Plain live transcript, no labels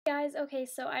Guys, okay,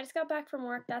 so I just got back from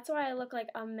work. That's why I look like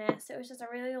a mess. It was just a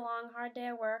really long, hard day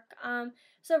at work.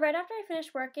 So right after I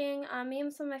finished working, me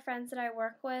and some of my friends that I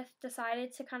work with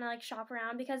decided to kind of like shop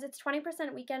around because it's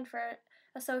 20% weekend for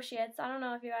associates. I don't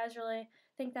know if you guys really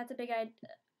think that's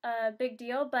a big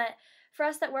deal, but for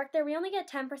us that work there, we only get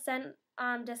 10%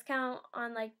 discount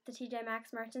on like the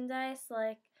TjMaxx merchandise,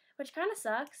 like which kind of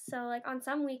sucks. So like on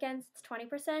some weekends it's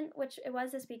 20%, which it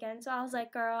was this weekend. So I was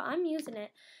like, girl, I'm using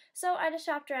it. So I just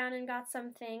shopped around and got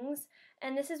some things,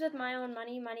 and this is with my own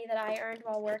money that I earned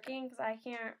while working because I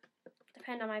can't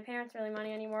depend on my parents' really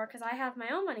money anymore because I have my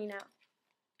own money now.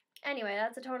 Anyway,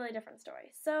 that's a totally different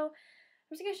story. So I'm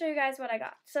just going to show you guys what I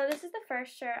got. So this is the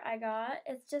first shirt I got.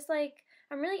 It's just like,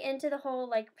 I'm really into the whole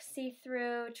like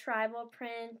see-through tribal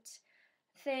print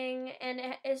thing, and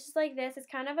it's just like this. It's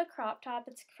kind of a crop top.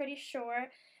 It's pretty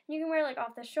short. You can wear it like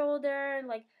off the shoulder,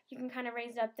 like you can kind of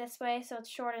raise it up this way so it's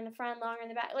short in the front, longer in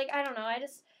the back. Like, I don't know. I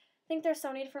just think there's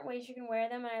so many different ways you can wear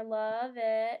them, and I love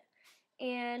it.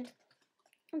 And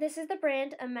this is the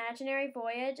brand Imaginary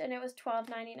Voyage, and it was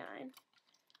 $12.99.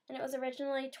 And it was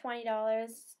originally $20,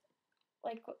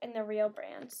 like in the real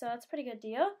brand. So that's a pretty good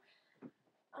deal.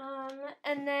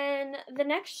 And then the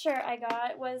next shirt I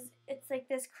got it's like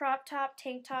this crop top,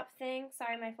 tank top thing.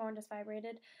 Sorry, my phone just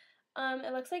vibrated.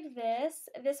 It looks like this.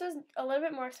 This was a little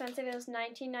bit more expensive. It was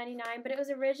 $19.99, but it was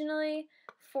originally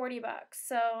 $40.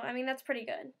 So, I mean, that's pretty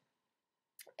good.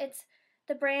 It's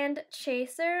the brand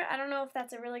Chaser. I don't know if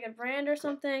that's a really good brand or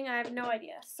something. I have no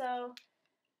idea. So,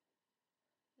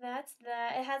 that's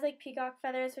that. It has like peacock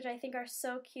feathers, which I think are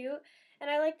so cute. And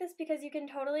I like this because you can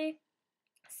totally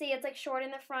see it's like short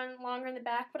in the front, longer in the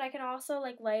back, but I can also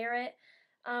like layer it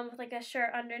with like a shirt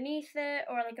underneath it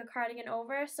or like a cardigan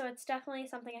over, so it's definitely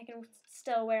something I can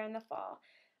still wear in the fall.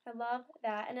 I love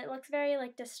that, and it looks very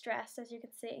like distressed, as you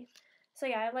can see. So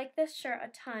yeah, I like this shirt a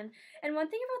ton. And one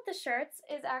thing about the shirts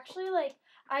is actually like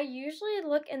I usually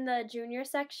look in the junior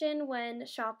section when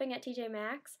shopping at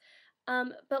TjMaxx.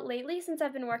 But lately, since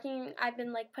I've been working, I've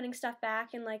been like putting stuff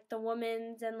back in like the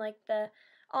women's and like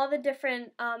all the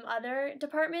different other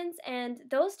departments, and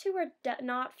those two were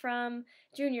not from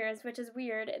juniors, which is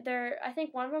weird. I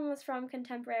think one of them was from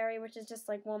contemporary, which is just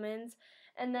like women's,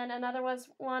 and then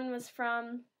one was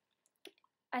from,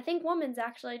 I think, women's,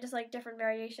 actually, just like different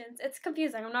variations. It's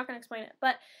confusing. I'm not going to explain it,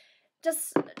 but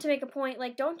just to make a point,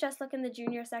 like, don't just look in the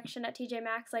junior section at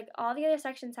TjMaxx. Like, all the other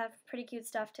sections have pretty cute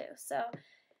stuff too. So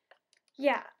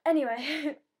yeah,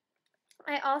 anyway.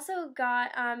 I also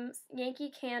got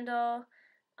Yankee Candle.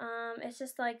 It's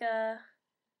just like an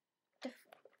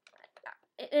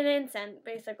incense,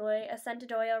 basically, a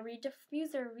scented oil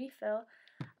diffuser refill.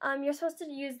 You're supposed to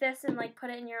use this and like put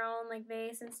it in your own like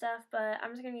vase and stuff, but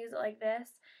I'm just gonna use it like this.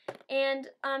 And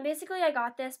basically, I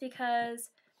got this because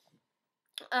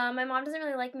my mom doesn't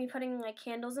really like me putting like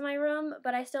candles in my room,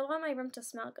 but I still want my room to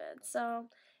smell good. So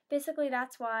basically,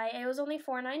 that's why. It was only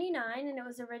 $4.99, and it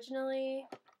was originally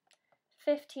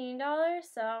 $15,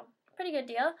 so pretty good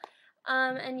deal.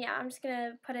 And yeah, I'm just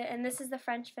gonna put it, and this is the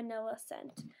French vanilla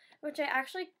scent, which I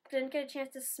actually didn't get a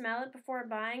chance to smell it before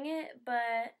buying it,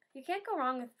 but you can't go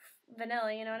wrong with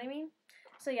vanilla, you know what I mean?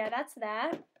 So yeah, that's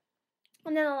that.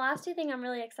 And then the last two things I'm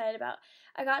really excited about,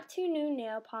 I got 2 new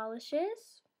nail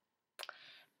polishes,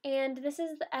 and this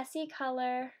is the Essie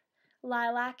color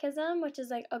Lilacism, which is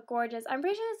like a gorgeous, I'm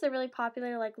pretty sure it's a really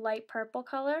popular like light purple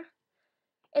color.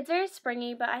 It's very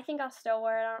springy, but I think I'll still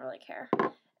wear it. I don't really care.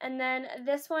 And then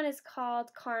this one is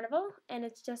called Carnival, and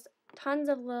it's just tons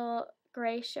of little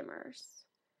gray shimmers,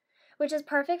 which is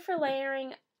perfect for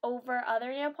layering over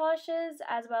other nail polishes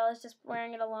as well as just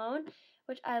wearing it alone,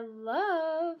 which I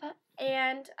love.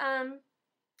 And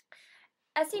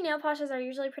Essie nail polishes are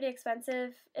usually pretty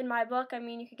expensive in my book. I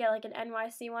mean, you could get like an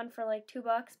NYC one for like $2,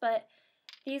 but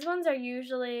these ones are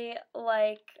usually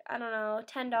like, I don't know,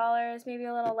 $10, maybe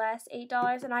a little less,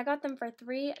 $8, and I got them for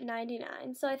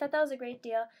 $3.99. So I thought that was a great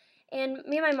deal. And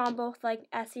me and my mom both like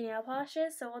Essie nail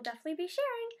polishes, so we'll definitely be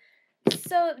sharing.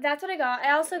 So that's what I got.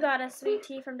 I also got a sweet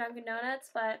tea from Dunkin'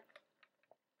 Donuts, but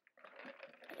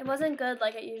it wasn't good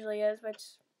like it usually is, which,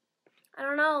 I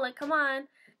don't know, like, come on,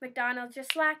 McDonald's, you're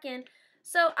slacking.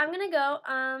 So I'm going to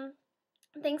go.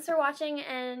 Thanks for watching,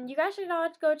 and you guys should all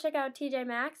go check out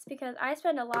TjMaxx because I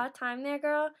spend a lot of time there,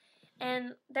 girl,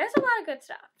 and there's a lot of good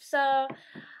stuff. So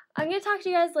I'm going to talk to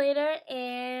you guys later,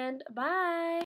 and bye!